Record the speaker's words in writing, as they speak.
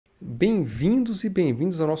Bem-vindos e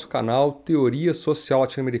bem-vindos ao nosso canal Teoria Social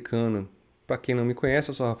Latino-Americana. Para quem não me conhece,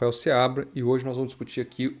 eu sou Rafael Seabra e hoje nós vamos discutir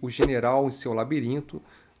aqui O General em seu Labirinto,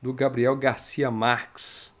 do Gabriel García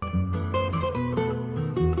Márquez.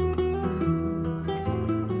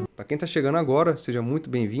 Para quem está chegando agora, seja muito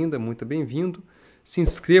bem-vinda, muito bem-vindo. Se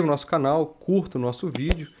inscreva no nosso canal, curta o nosso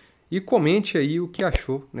vídeo e comente aí o que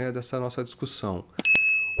achou, dessa nossa discussão.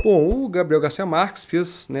 Bom, o Gabriel García Márquez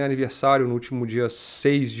fez aniversário no último dia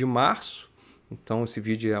 6 de março, então esse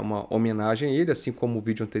vídeo é uma homenagem a ele, assim como o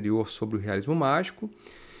vídeo anterior sobre o realismo mágico.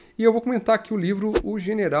 E eu vou comentar aqui o livro O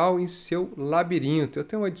General em seu Labirinto. Eu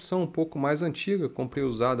tenho uma edição um pouco mais antiga, comprei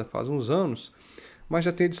usada faz uns anos, mas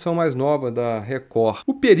já tem edição mais nova da Record.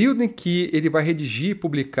 O período em que ele vai redigir e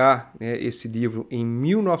publicar esse livro, em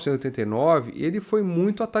 1989, ele foi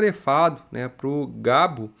muito atarefado para o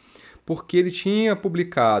Gabo, porque ele tinha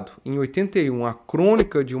publicado em 81 A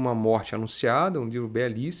Crônica de uma Morte Anunciada, um livro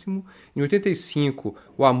belíssimo. Em 85,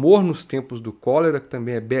 O Amor nos Tempos do Cólera, que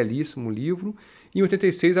também é belíssimo livro. Em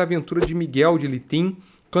 86, A Aventura de Miguel de Litim,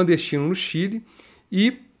 clandestino no Chile.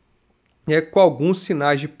 E com alguns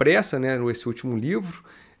sinais de pressa, nesse último livro,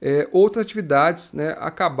 outras atividades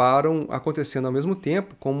acabaram acontecendo ao mesmo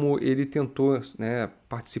tempo, como ele tentou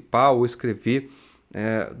participar ou escrever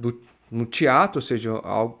no teatro, ou seja,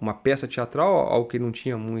 uma peça teatral, algo que ele não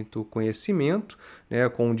tinha muito conhecimento,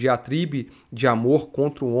 com um diatribe de amor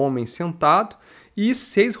contra um homem sentado, e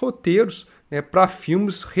 6 roteiros para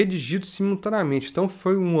filmes redigidos simultaneamente. Então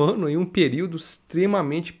foi um ano e um período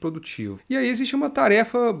extremamente produtivo. E aí existe uma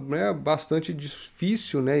tarefa bastante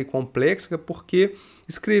difícil e complexa, porque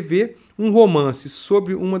escrever um romance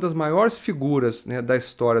sobre uma das maiores figuras da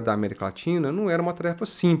história da América Latina não era uma tarefa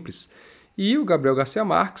simples. E o Gabriel García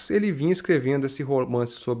Márquez ele vinha escrevendo esse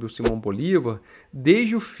romance sobre o Simón Bolívar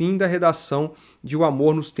desde o fim da redação de O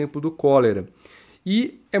Amor nos Tempos do Cólera.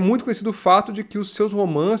 E é muito conhecido o fato de que os seus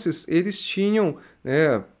romances eles tinham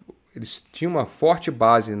uma forte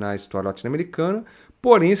base na história latino-americana,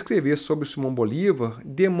 porém escrever sobre o Simón Bolívar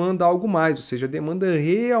demanda algo mais, ou seja, demanda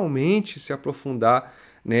realmente se aprofundar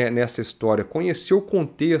nessa história, conhecer o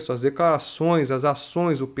contexto, as declarações, as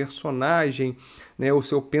ações, o personagem, o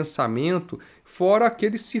seu pensamento, fora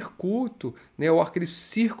aquele circuito, ou aquele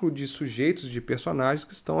círculo de sujeitos, de personagens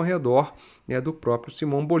que estão ao redor do próprio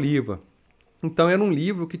Simón Bolívar. Então era um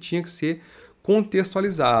livro que tinha que ser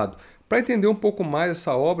contextualizado. Para entender um pouco mais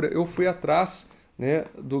essa obra, eu fui atrás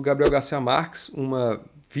do Gabriel García Márquez, Uma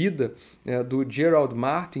Vida, do Gerald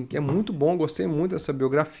Martin, que é muito bom, gostei muito dessa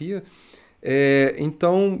biografia.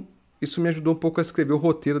 Então, isso me ajudou um pouco a escrever o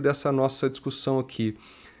roteiro dessa nossa discussão aqui.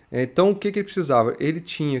 Então, o que ele precisava? Ele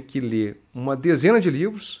tinha que ler uma dezena de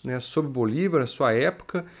livros sobre Bolívar, a sua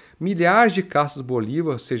época, milhares de cartas do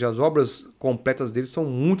Bolívar, ou seja, as obras completas dele são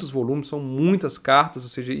muitos volumes, são muitas cartas, ou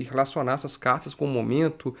seja, e relacionar essas cartas com o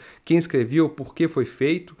momento, quem escreveu, por que foi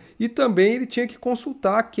feito. E também ele tinha que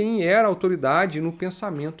consultar quem era a autoridade no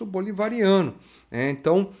pensamento bolivariano.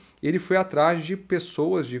 Então, ele foi atrás de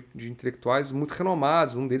pessoas, de intelectuais muito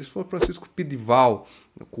renomados. Um deles foi Francisco Pidival,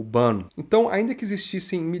 cubano. Então, ainda que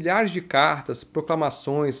existissem milhares de cartas,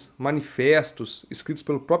 proclamações, manifestos escritos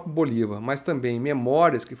pelo próprio Bolívar, mas também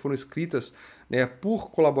memórias que foram escritas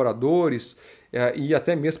por colaboradores e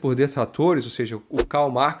até mesmo por detratores, ou seja, o Karl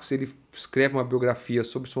Marx ele escreve uma biografia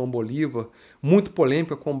sobre Simón Bolívar, muito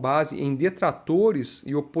polêmica, com base em detratores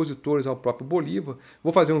e opositores ao próprio Bolívar.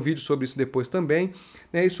 Vou fazer um vídeo sobre isso depois também.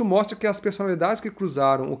 Isso mostra que as personalidades que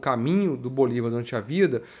cruzaram o caminho do Bolívar durante a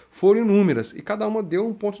vida foram inúmeras, e cada uma deu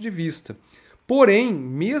um ponto de vista. Porém,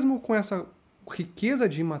 mesmo com essa riqueza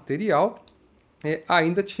de material,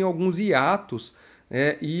 ainda tinha alguns hiatos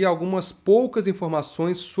e algumas poucas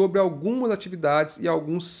informações sobre algumas atividades e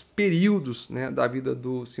alguns períodos da vida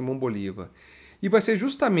do Simón Bolívar. E vai ser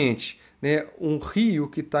justamente um rio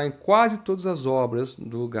que está em quase todas as obras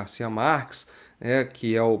do García Márquez,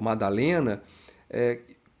 que é o Madalena,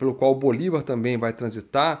 pelo qual o Bolívar também vai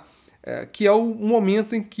transitar, que é o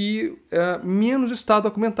momento em que menos está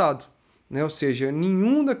documentado. Ou seja,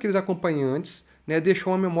 nenhum daqueles acompanhantes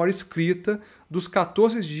deixou uma memória escrita dos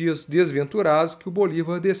 14 dias desventurados que o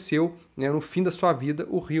Bolívar desceu no fim da sua vida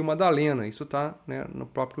o rio Madalena. Isso está no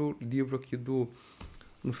próprio livro aqui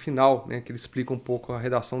no final, que ele explica um pouco a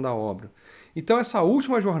redação da obra. Então essa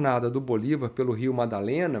última jornada do Bolívar pelo rio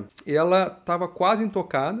Madalena, ela estava quase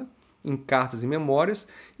intocada em cartas e memórias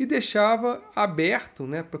e deixava aberto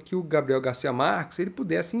para que o Gabriel García Márquez ele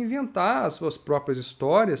pudesse inventar as suas próprias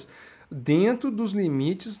histórias dentro dos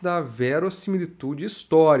limites da verossimilitude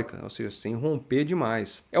histórica, ou seja, sem romper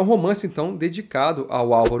demais. É um romance, então, dedicado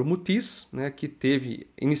ao Álvaro Mutis, que teve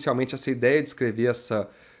inicialmente essa ideia de escrever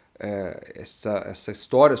essa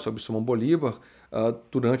história sobre Simón Bolívar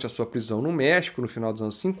durante a sua prisão no México, no final dos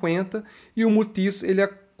anos 50, e o Mutis ele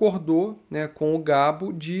acordou, né, com o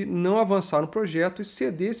Gabo de não avançar no projeto e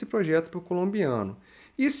ceder esse projeto para o colombiano.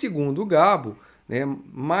 E segundo o Gabo, né,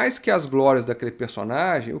 mais que as glórias daquele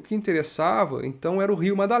personagem, o que interessava então era o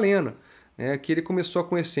Rio Madalena, né, que ele começou a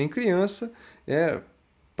conhecer em criança,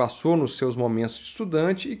 passou nos seus momentos de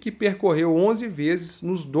estudante e que percorreu 11 vezes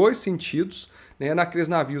nos dois sentidos, né, naqueles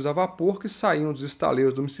navios a vapor que saíam dos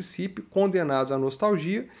estaleiros do Mississippi, condenados à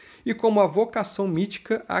nostalgia e com uma vocação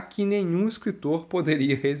mítica a que nenhum escritor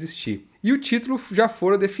poderia resistir. E o título já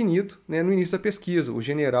fora definido, né, no início da pesquisa, O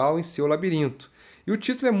General em Seu Labirinto. E o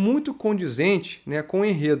título é muito condizente, né, com o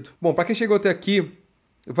enredo. Bom, para quem chegou até aqui,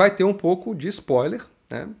 vai ter um pouco de spoiler,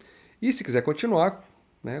 né? E se quiser continuar,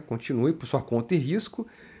 né, continue por sua conta e risco.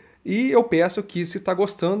 E eu peço que, se está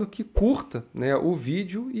gostando, que curta, né, o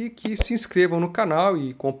vídeo e que se inscrevam no canal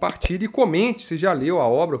e compartilhe e comente se já leu a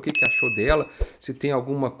obra, o que achou dela, se tem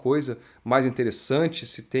alguma coisa mais interessante,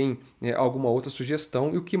 se tem, né, alguma outra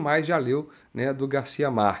sugestão e o que mais já leu, né, do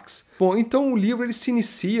Garcia Márquez. Bom, então o livro ele se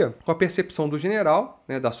inicia com a percepção do general,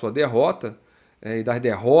 né, da sua derrota e da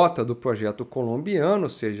derrota do projeto colombiano, ou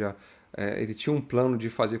seja, ele tinha um plano de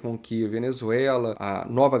fazer com que a Venezuela, a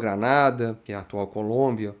Nova Granada, que é a atual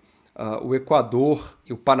Colômbia, o Equador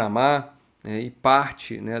e o Panamá, e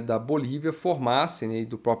parte, né, da Bolívia formassem, né, e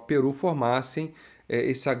do próprio Peru formassem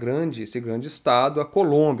esse grande estado, a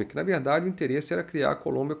Colômbia, que na verdade o interesse era criar a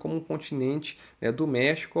Colômbia como um continente, né, do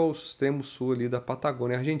México ao extremo sul ali da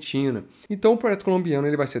Patagônia Argentina. Então o projeto colombiano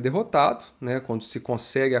ele vai ser derrotado, né, quando se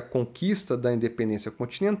consegue a conquista da independência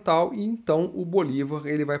continental, e então o Bolívar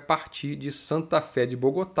ele vai partir de Santa Fé de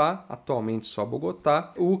Bogotá, atualmente só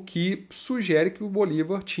Bogotá, o que sugere que o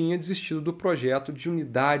Bolívar tinha desistido do projeto de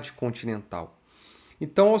unidade continental.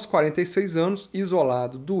 Então, aos 46 anos,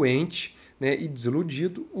 isolado, doente, né, e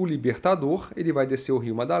desiludido, o libertador ele vai descer o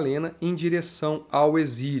Rio Madalena em direção ao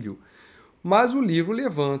exílio. Mas o livro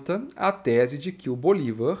levanta a tese de que o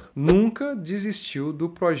Bolívar nunca desistiu do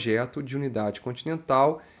projeto de unidade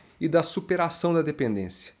continental e da superação da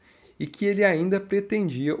dependência, e que ele ainda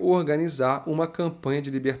pretendia organizar uma campanha de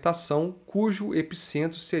libertação cujo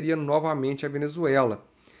epicentro seria novamente a Venezuela.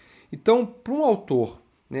 Então, para um autor,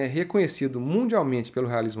 né, reconhecido mundialmente pelo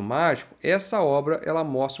realismo mágico, essa obra ela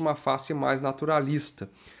mostra uma face mais naturalista,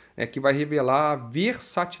 que vai revelar a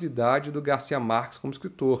versatilidade do Garcia Márquez como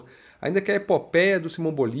escritor. Ainda que a epopeia do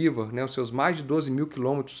Simón Bolívar, né, os seus mais de 12 mil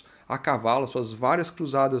quilômetros a cavalo, suas várias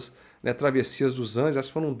cruzadas, né, travessias dos Andes, acho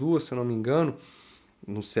que foram duas, se eu não me engano,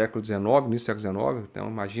 no século XIX, no início do século XIX, então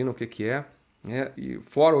imagina o que é, né, e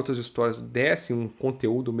fora outras histórias, desse um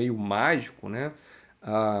conteúdo meio mágico, né,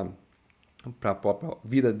 para a própria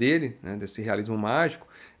vida dele, né, desse realismo mágico.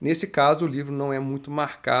 Nesse caso, o livro não é muito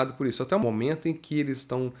marcado por isso. Até o momento em que eles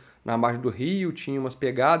estão na margem do rio, tinha umas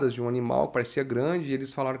pegadas de um animal, parecia grande, e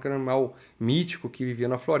eles falaram que era um animal mítico que vivia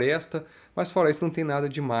na floresta, mas fora isso não tem nada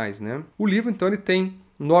demais, né? O livro, então, ele tem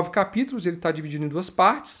 9 capítulos, ele está dividido em 2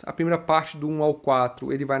 partes. A primeira parte, do 1 ao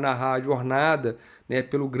 4, ele vai narrar a jornada, né,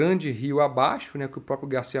 pelo grande rio abaixo, né, que o próprio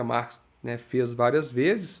Garcia Márquez, né, fez várias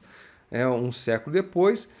vezes, um século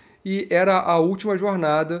depois, e era a última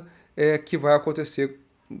jornada que vai acontecer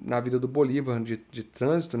na vida do Bolívar de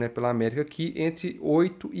trânsito, né, pela América aqui entre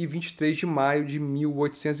 8 e 23 de maio de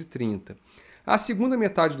 1830. A segunda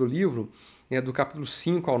metade do livro, do capítulo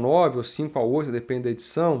 5 ao 9 ou 5 ao 8, depende da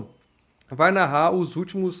edição, vai narrar os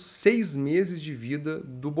últimos 6 meses de vida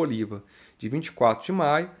do Bolívar, de 24 de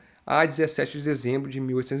maio a 17 de dezembro de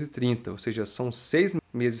 1830, ou seja, são 6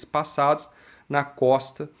 meses passados na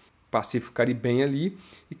costa Pacífico Caribenha ali,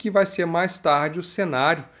 e que vai ser mais tarde o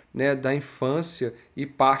cenário, né, da infância e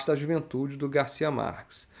parte da juventude do Garcia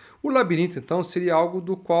Márquez. O labirinto, então, seria algo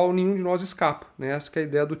do qual nenhum de nós escapa, né? Essa que é a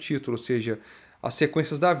ideia do título, ou seja, as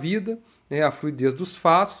sequências da vida, né, a fluidez dos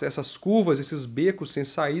fatos, essas curvas, esses becos sem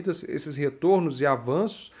saídas, esses retornos e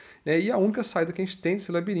avanços, né, e a única saída que a gente tem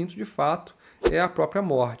desse labirinto, de fato, é a própria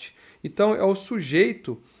morte. Então, é o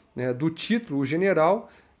sujeito, né, do título, o general,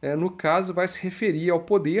 no caso, vai se referir ao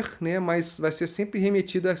poder, né, mas vai ser sempre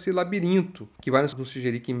remetido a esse labirinto, que vai nos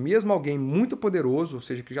sugerir que mesmo alguém muito poderoso, ou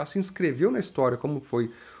seja, que já se inscreveu na história, como foi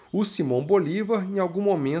o Simón Bolívar, em algum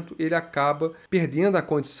momento ele acaba perdendo a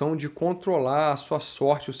condição de controlar a sua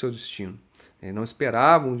sorte, o seu destino. Ele não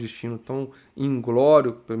esperava um destino tão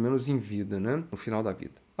inglório, pelo menos em vida, né, no final da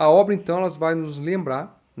vida. A obra, então, ela vai nos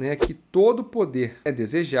lembrar, né, que todo poder é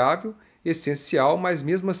desejável, essencial, mas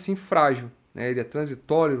mesmo assim frágil. Ele é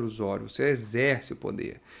transitório e ilusório, você exerce o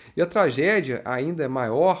poder. E a tragédia ainda é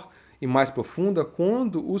maior e mais profunda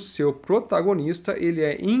quando o seu protagonista ele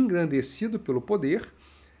é engrandecido pelo poder,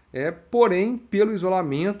 porém pelo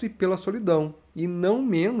isolamento e pela solidão, e não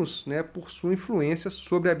menos, né, por sua influência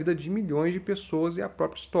sobre a vida de milhões de pessoas e a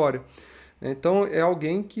própria história. Então é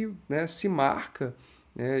alguém que, né, se marca,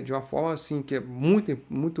 né, de uma forma assim que é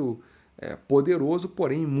muito poderoso,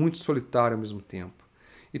 porém muito solitário ao mesmo tempo.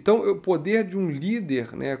 Então o poder de um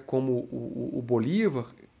líder, né, como o Bolívar,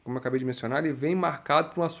 como eu acabei de mencionar, ele vem marcado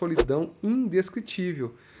por uma solidão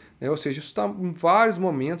indescritível, né? Ou seja, isso está em vários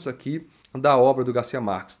momentos aqui da obra do Garcia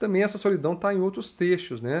Marques. Também essa solidão está em outros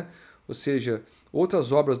trechos, né? Ou seja,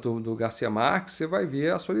 outras obras do Garcia Marques, você vai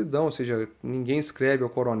ver a solidão, ou seja, ninguém escreve ao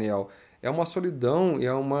coronel. É uma solidão,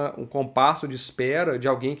 é um compasso de espera de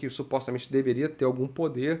alguém que supostamente deveria ter algum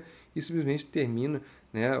poder e simplesmente termina,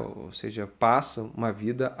 né? Ou seja, passa uma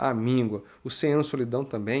vida amíngua. O 100 anos de solidão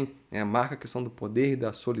também, né, marca a questão do poder e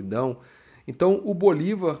da solidão. Então, o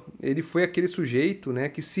Bolívar, ele foi aquele sujeito, né,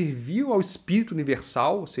 que serviu ao espírito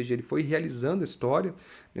universal, ou seja, ele foi realizando a história,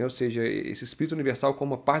 né, ou seja, esse espírito universal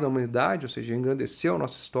como uma parte da humanidade, ou seja, engrandeceu a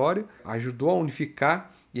nossa história, ajudou a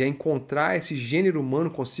unificar e a encontrar esse gênero humano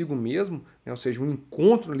consigo mesmo, né, ou seja, um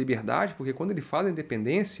encontro na liberdade, porque quando ele fala da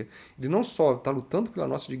independência, ele não só está lutando pela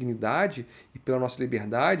nossa dignidade e pela nossa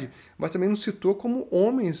liberdade, mas também nos citou como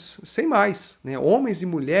homens sem mais, né, homens e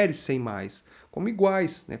mulheres sem mais, como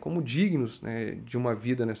iguais, né, como dignos, né, de uma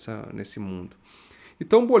vida nesse mundo.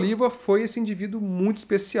 Então Bolívar foi esse indivíduo muito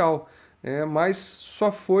especial, mas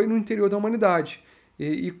só foi no interior da humanidade.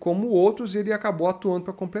 E como outros, ele acabou atuando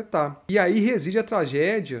para completar. E aí reside a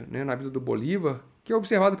tragédia, né, na vida do Bolívar, que é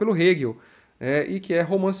observada pelo Hegel, e que é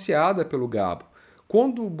romanceada pelo Gabo.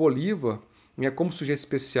 Quando o Bolívar, né, como sujeito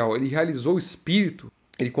especial, ele realizou o espírito,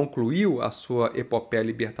 ele concluiu a sua epopeia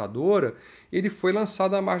libertadora, ele foi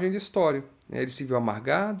lançado à margem da história. Ele se viu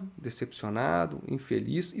amargado, decepcionado,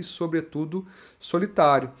 infeliz e, sobretudo,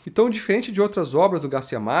 solitário. Então, diferente de outras obras do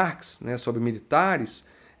Garcia Marques, né, sobre militares,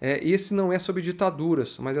 esse não é sobre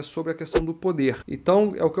ditaduras, mas é sobre a questão do poder.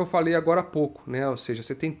 Então, é o que eu falei agora há pouco, né? Ou seja,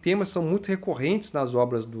 você tem temas que são muito recorrentes nas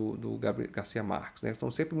obras do Gabriel García Márquez, né? Estão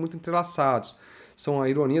sempre muito entrelaçados. São a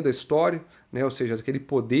ironia da história, né? Ou seja, aquele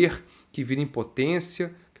poder que vira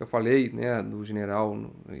impotência, que eu falei, né, do general,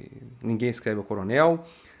 ninguém escreve ao coronel,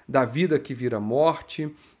 da vida que vira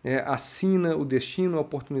morte, a sina, o destino, a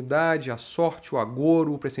oportunidade, a sorte, o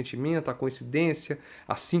agouro, o pressentimento, a coincidência,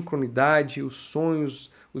 a sincronidade, os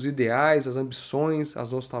sonhos, os ideais, as ambições, as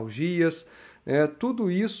nostalgias,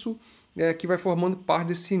 tudo isso que vai formando parte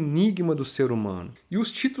desse enigma do ser humano. E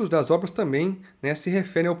os títulos das obras também, né, se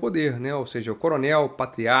referem ao poder, né? Ou seja, o coronel,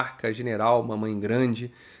 patriarca, general, mamãe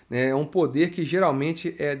grande, né? É um poder que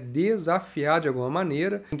geralmente é desafiado de alguma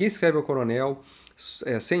maneira. Ninguém escreve ao coronel,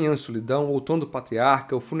 100 anos de solidão, outono do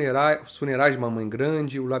patriarca, os funerais de mamãe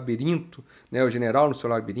grande, o labirinto, né, o general no seu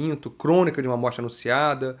labirinto, crônica de uma morte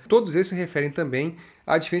anunciada. Todos esses se referem também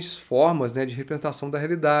a diferentes formas, né, de representação da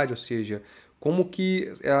realidade, ou seja, como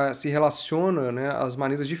que se relaciona, né, as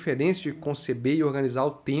maneiras diferentes de conceber e organizar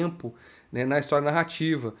o tempo, né, na história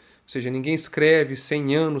narrativa. Ou seja, ninguém escreve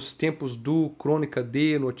 100 anos, tempos do, crônica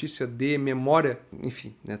de, notícia de, memória,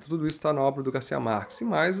 enfim, né, tudo isso está na obra do Garcia Marques. E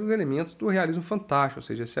mais os elementos do realismo fantástico, ou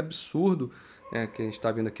seja, esse absurdo, né, que a gente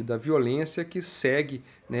está vendo aqui da violência que segue,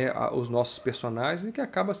 né, os nossos personagens e que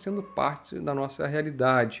acaba sendo parte da nossa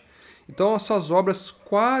realidade. Então, essas obras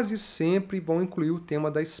quase sempre vão incluir o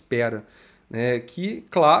tema da espera, que,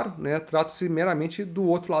 claro, né, trata-se meramente do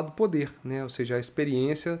outro lado do poder, né, ou seja, a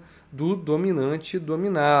experiência do dominante e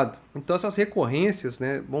dominado. Então essas recorrências,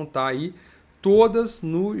 né, vão estar aí todas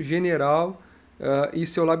no general e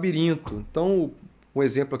seu labirinto. Então o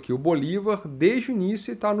exemplo aqui, o Bolívar, desde o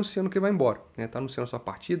início está anunciando que vai embora, né, está anunciando sua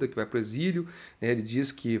partida, que vai para o exílio, né, ele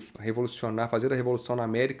diz que fazer a revolução na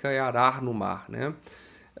América é arar no mar, né?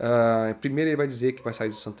 Primeiro ele vai dizer que vai sair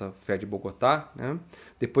de Santa Fé de Bogotá, né?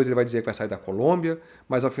 Depois ele vai dizer que vai sair da Colômbia,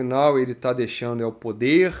 mas ao final ele está deixando o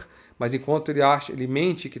poder, mas enquanto ele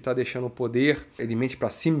mente que está deixando o poder, ele mente para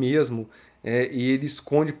si mesmo, e ele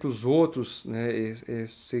esconde para os outros, né,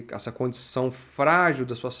 essa condição frágil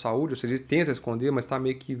da sua saúde, ou seja, ele tenta esconder, mas está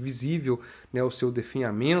meio que visível, né, o seu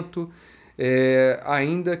definhamento,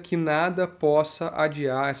 ainda que nada possa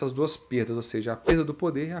adiar essas duas perdas, ou seja, a perda do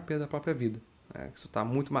poder e a perda da própria vida. Isso está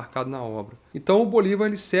muito marcado na obra. Então o Bolívar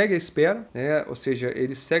ele segue à espera, ou seja,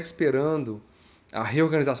 ele segue esperando a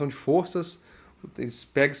reorganização de forças, ele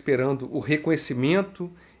segue esperando o reconhecimento,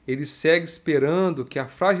 ele segue esperando que a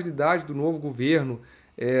fragilidade do novo governo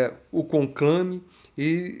o conclame,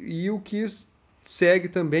 e o que segue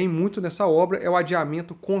também muito nessa obra é o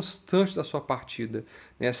adiamento constante da sua partida,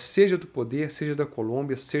 né? Seja do poder, seja da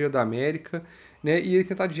Colômbia, seja da América, né? E ele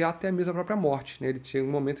tenta adiar até mesmo a própria morte, né? Ele chega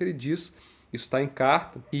um momento ele diz, isso está em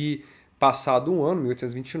carta, e passado um ano,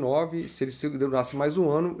 1829, se ele durasse mais um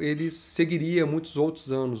ano, ele seguiria muitos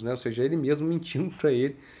outros anos, né? Ou seja, ele mesmo mentindo para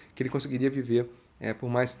ele que ele conseguiria viver por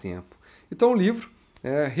mais tempo. Então o livro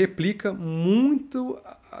replica muitas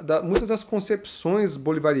das concepções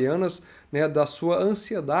bolivarianas, né, da sua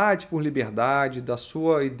ansiedade por liberdade, da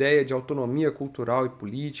sua ideia de autonomia cultural e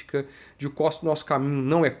política, de que o nosso caminho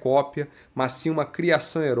não é cópia, mas sim uma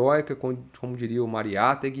criação heróica, como diria o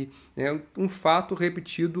Mariátegui, né, um fato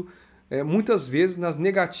repetido muitas vezes nas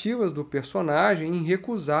negativas do personagem em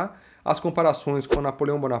recusar as comparações com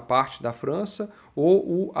Napoleão Bonaparte da França ou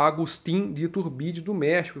o Agustín de Iturbide do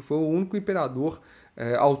México, que foi o único imperador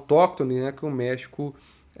autóctone, né, que o México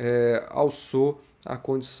alçou a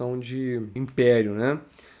condição de império, né?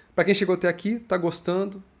 Para quem chegou até aqui, está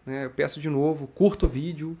gostando, né, eu peço de novo, curta o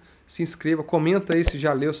vídeo, se inscreva, comenta aí se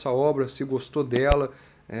já leu essa obra, se gostou dela,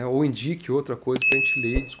 ou indique outra coisa para a gente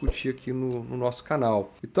ler e discutir aqui no nosso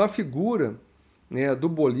canal. Então a figura, né, do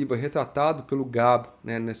Bolívar retratado pelo Gabo,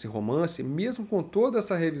 né, nesse romance, mesmo com toda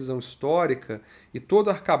essa revisão histórica e todo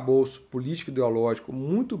o arcabouço político-ideológico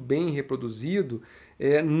muito bem reproduzido,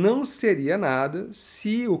 não seria nada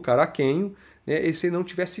se o caraquenho, esse não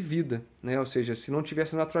tivesse vida, né? Ou seja, se não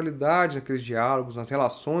tivesse naturalidade naqueles diálogos, nas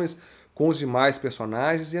relações com os demais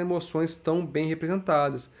personagens e emoções tão bem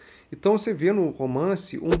representadas. Então você vê no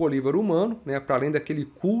romance um Bolívar humano, né, para além daquele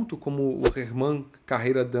culto como o Germán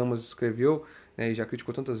Carreira Damas escreveu, e já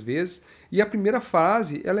criticou tantas vezes. E a primeira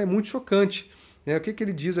frase ela é muito chocante, né? O que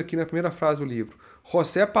ele diz aqui na primeira frase do livro?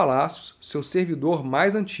 José Palacios, seu servidor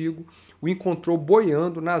mais antigo, o encontrou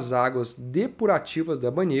boiando nas águas depurativas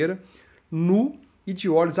da banheira, nu e de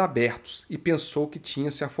olhos abertos, e pensou que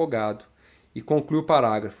tinha se afogado. E conclui o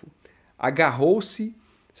parágrafo. Agarrou-se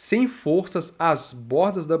sem forças às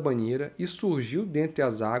bordas da banheira e surgiu dentre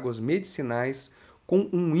as águas medicinais com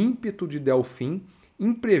um ímpeto de delfim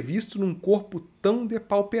imprevisto num corpo tão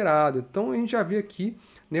depauperado. Então a gente já vê aqui,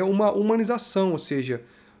 né, uma humanização, ou seja,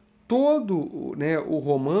 todo, né, o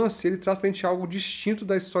romance ele traz para a gente algo distinto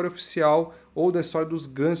da história oficial ou da história dos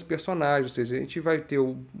grandes personagens. Ou seja, a gente vai ter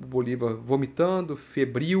o Bolívar vomitando,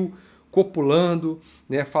 febril, copulando,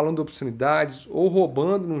 né, falando obscenidades, ou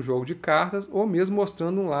roubando num jogo de cartas, ou mesmo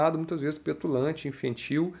mostrando um lado muitas vezes petulante,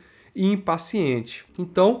 infantil e impaciente.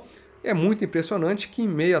 Então, é muito impressionante que, em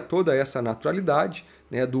meio a toda essa naturalidade,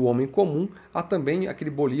 né, do homem comum, há também aquele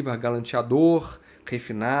Bolívar galanteador,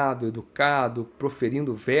 refinado, educado,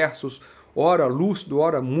 proferindo versos, ora lúcido,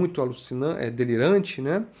 ora muito delirante,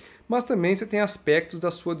 né? Mas também você tem aspectos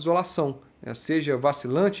da sua desolação, né? Seja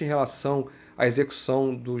vacilante em relação à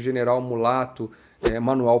execução do general mulato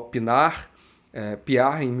Manuel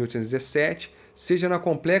Piar, em 1817, seja na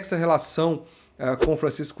complexa relação com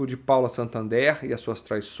Francisco de Paula Santander e as suas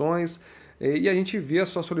traições, e a gente vê a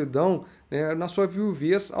sua solidão na sua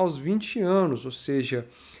viuvez aos 20 anos, ou seja,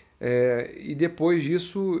 e depois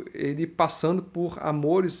disso ele passando por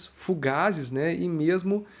amores fugazes, né, e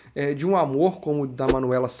mesmo de um amor como o da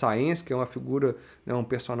Manuela Sáenz, que é uma figura, né, um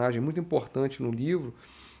personagem muito importante no livro,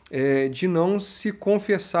 de não se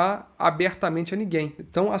confessar abertamente a ninguém.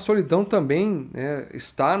 Então a solidão também, né,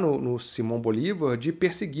 está no Simão Bolívar de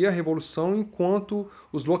perseguir a revolução, enquanto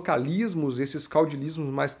os localismos, esses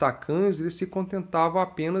caudilismos mais tacanhos, eles se contentavam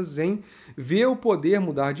apenas em ver o poder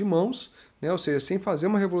mudar de mãos, né, ou seja, sem fazer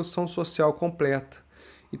uma revolução social completa.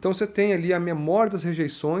 Então você tem ali a memória das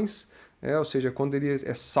rejeições, ou seja, quando ele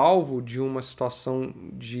é salvo de uma situação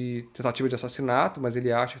de tentativa de assassinato, mas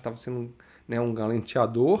ele acha que estava sendo, né, um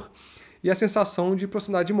galanteador, e a sensação de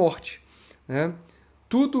proximidade de morte, né?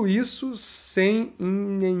 Tudo isso sem em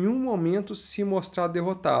nenhum momento se mostrar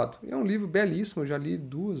derrotado. É um livro belíssimo, eu já li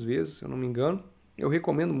 2 vezes, se eu não me engano. Eu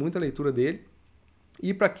recomendo muito a leitura dele.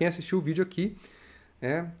 E para quem assistiu o vídeo aqui,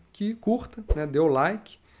 que curta, né, dê o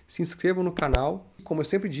like, se inscreva no canal. Como eu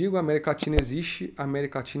sempre digo, a América Latina existe, a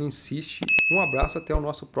América Latina insiste. Um abraço, até o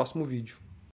nosso próximo vídeo.